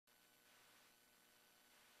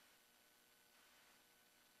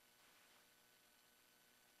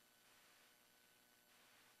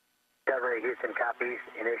Discovery, Houston copies,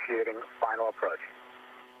 initiating final approach.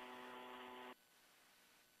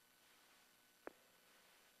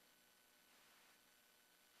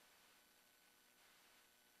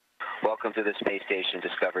 Welcome to the space station,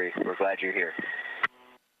 Discovery. We're glad you're here.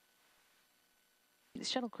 The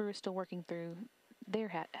shuttle crew is still working through their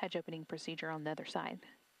hatch opening procedure on the other side.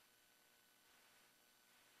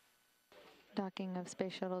 Docking of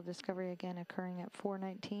Space Shuttle Discovery again occurring at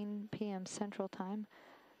 4:19 p.m. Central Time.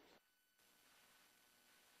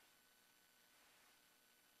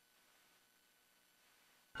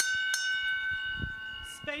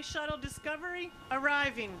 Space Shuttle Discovery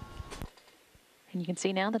arriving. And you can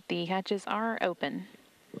see now that the hatches are open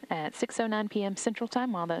at 6:09 p.m. Central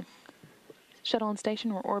Time, while the shuttle and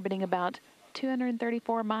station were orbiting about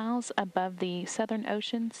 234 miles above the Southern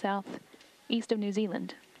Ocean, southeast of New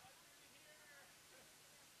Zealand.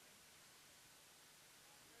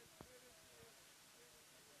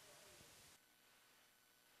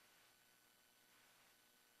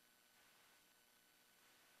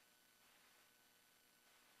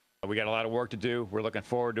 We got a lot of work to do. We're looking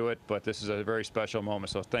forward to it, but this is a very special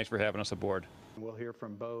moment, so thanks for having us aboard. We'll hear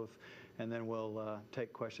from both, and then we'll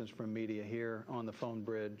take questions from media here on the phone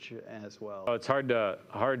bridge as well. It's hard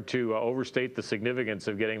to overstate the significance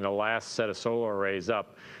of getting the last set of solar arrays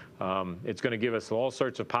up. It's going to give us all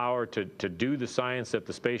sorts of power to do the science that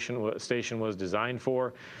the station was designed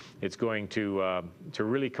for. It's going to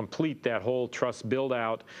really complete that whole truss build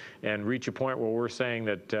out and reach a point where we're saying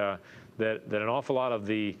that that an awful lot of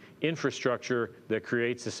the infrastructure that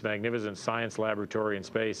creates this magnificent science laboratory in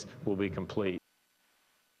space will be complete.